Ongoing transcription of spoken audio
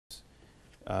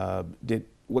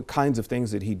What kinds of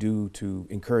things did he do to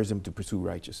encourage them to pursue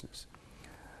righteousness?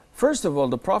 First of all,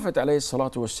 the Prophet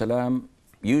ﷺ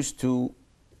used to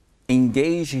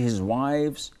engage his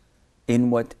wives in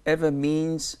whatever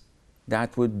means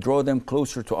that would draw them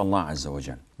closer to Allah Azza wa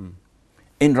Jal.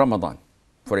 In Ramadan,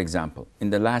 for example, in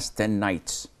the last 10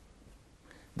 nights,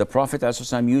 the Prophet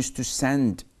ﷺ used to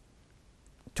send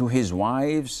to his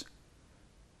wives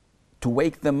to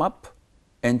wake them up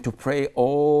and to pray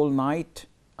all night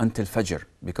until Fajr,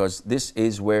 because this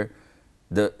is where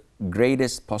the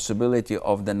greatest possibility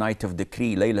of the night of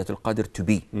decree, Laylatul Qadr, to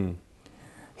be.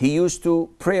 He used to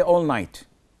pray all night,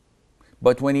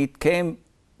 but when it came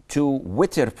to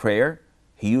witr prayer,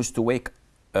 he used to wake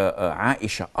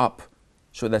Aisha up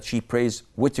so that she prays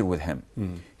witr with him.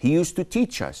 He used to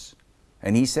teach us,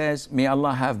 and he says, may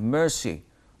Allah have mercy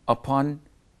upon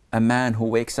a man who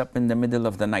wakes up in the middle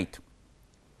of the night,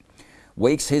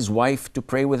 wakes his wife to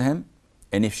pray with him,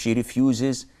 and if she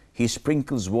refuses, he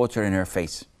sprinkles water in her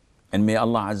face. And may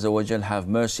Allah Azza wa Jal have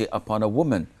mercy upon a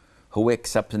woman who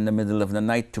wakes up in the middle of the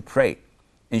night to pray,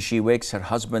 and she wakes her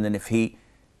husband, and if he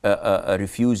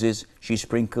refuses, she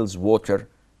sprinkles water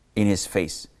in his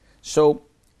face. So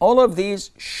all of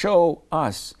these show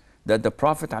us that the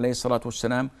Prophet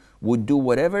ﷺ would do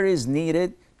whatever is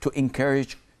needed to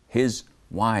encourage his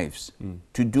wives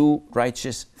to do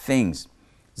righteous things.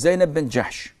 Zainab bin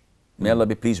Jahsh, may Allah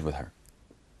be pleased with her.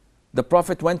 The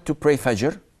Prophet went to pray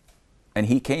Fajr, and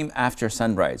he came after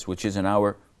sunrise, which is an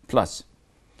hour plus.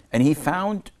 And he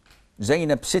found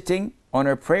Zainab sitting on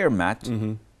her prayer mat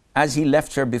as he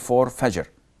left her before Fajr.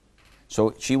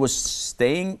 So she was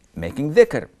staying, making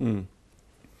dhikr.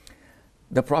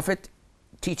 The Prophet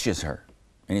teaches her,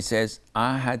 and he says,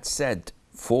 I had said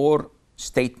 4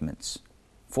 statements,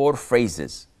 4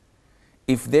 phrases.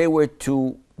 If they were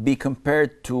to be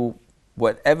compared to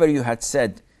whatever you had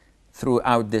said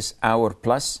throughout this hour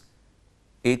plus,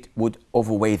 it would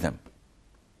overweigh them.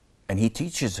 And he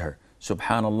teaches her,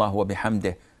 Subhanallah wa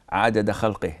bihamdih, adada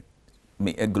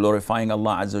khalqih, glorifying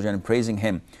Allah Azza wa Jalla and praising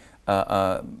Him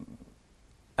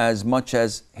as much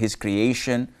as His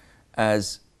creation,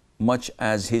 as much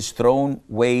as His throne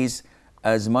weighs,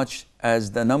 as much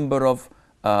as the number of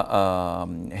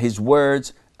His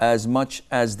words, as much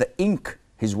as the ink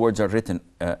His words are written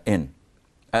in,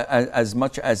 as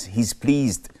much as He's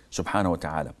pleased, Subhanahu wa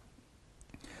ta'ala.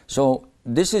 So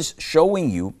this is showing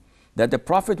you that the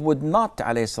Prophet would not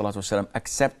ﷺ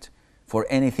accept for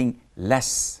anything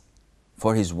less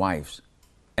for his wives.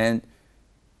 And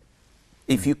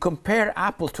if you compare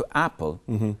apple to apple,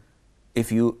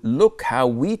 if you look how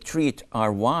we treat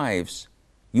our wives,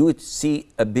 you would see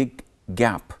a big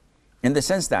gap, in the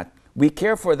sense that we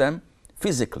care for them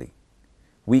physically,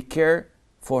 we care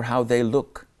for how they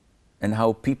look and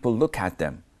how people look at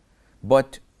them,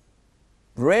 but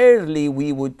rarely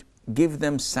we would give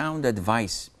them sound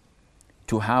advice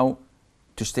to how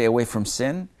to stay away from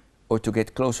sin or to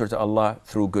get closer to Allah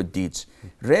through good deeds.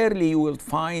 Rarely you will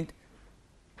find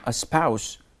a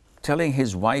spouse telling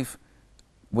his wife,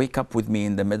 wake up with me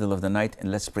in the middle of the night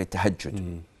and let's pray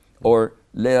tahajjud. Or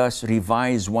let us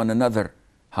revise one another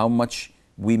how much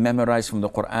we memorize from the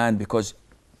Quran, because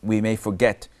we may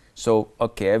forget. So,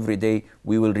 okay, every day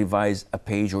we will revise a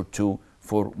page or 2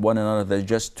 for one another,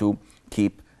 just to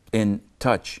keep in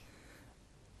touch.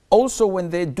 Also, when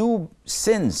they do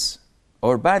sins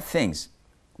or bad things,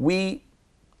 we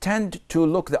tend to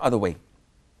look the other way.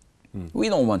 We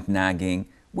don't want nagging.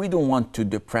 We don't want to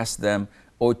depress them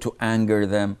or to anger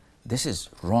them. This is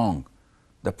wrong.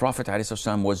 The Prophet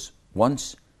ﷺ was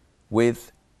once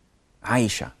with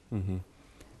Aisha,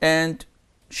 and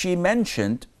she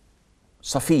mentioned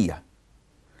Safiya.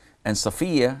 And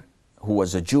Safiya, who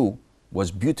was a Jew, was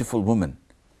a beautiful woman.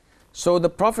 So the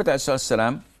Prophet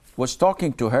ﷺ was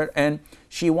talking to her, and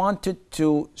she wanted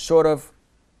to sort of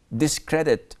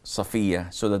discredit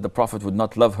Safiya so that the Prophet would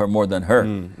not love her more than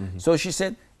her. So she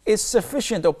said, it's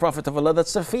sufficient, O Prophet of Allah, that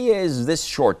Safiya is this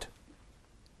short.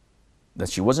 That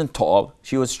she wasn't tall,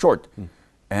 she was short.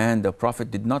 And the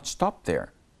Prophet did not stop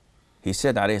there. He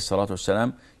said, alayhi salatu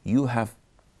wasalam, you have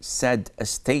said a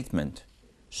statement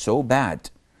so bad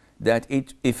that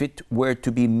if it were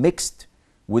to be mixed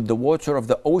with the water of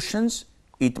the oceans,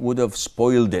 it would have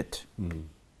spoiled it.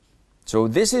 So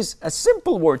this is a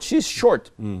simple word. She's short,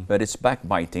 but it's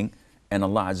backbiting, and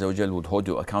Allah Azza wa Jal would hold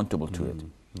you accountable to it.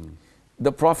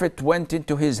 The Prophet went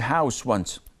into his house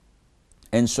once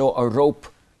and saw a rope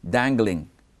dangling,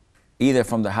 either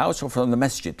from the house or from the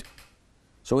masjid.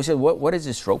 So he said, what is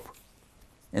this rope?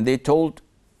 And they told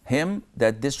him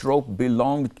that this rope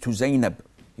belonged to Zainab,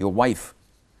 your wife.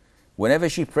 Whenever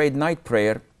she prayed night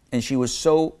prayer and she was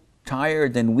so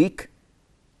tired and weak,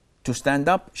 to stand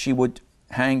up, she would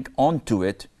hang onto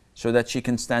it so that she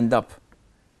can stand up.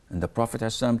 And the Prophet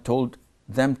ﷺ told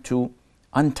them to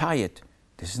untie it.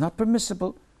 This is not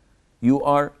permissible. You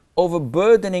are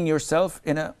overburdening yourself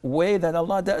in a way that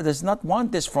Allah does not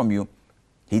want this from you.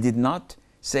 He did not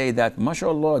say that,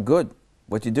 MashaAllah, good,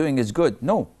 what you're doing is good.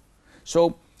 No.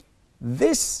 So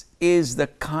this is the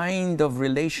kind of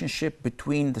relationship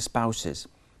between the spouses.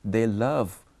 They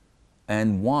love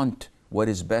and want what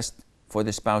is best for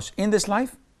the spouse in this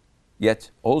life, yet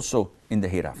also in the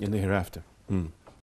hereafter. In the hereafter.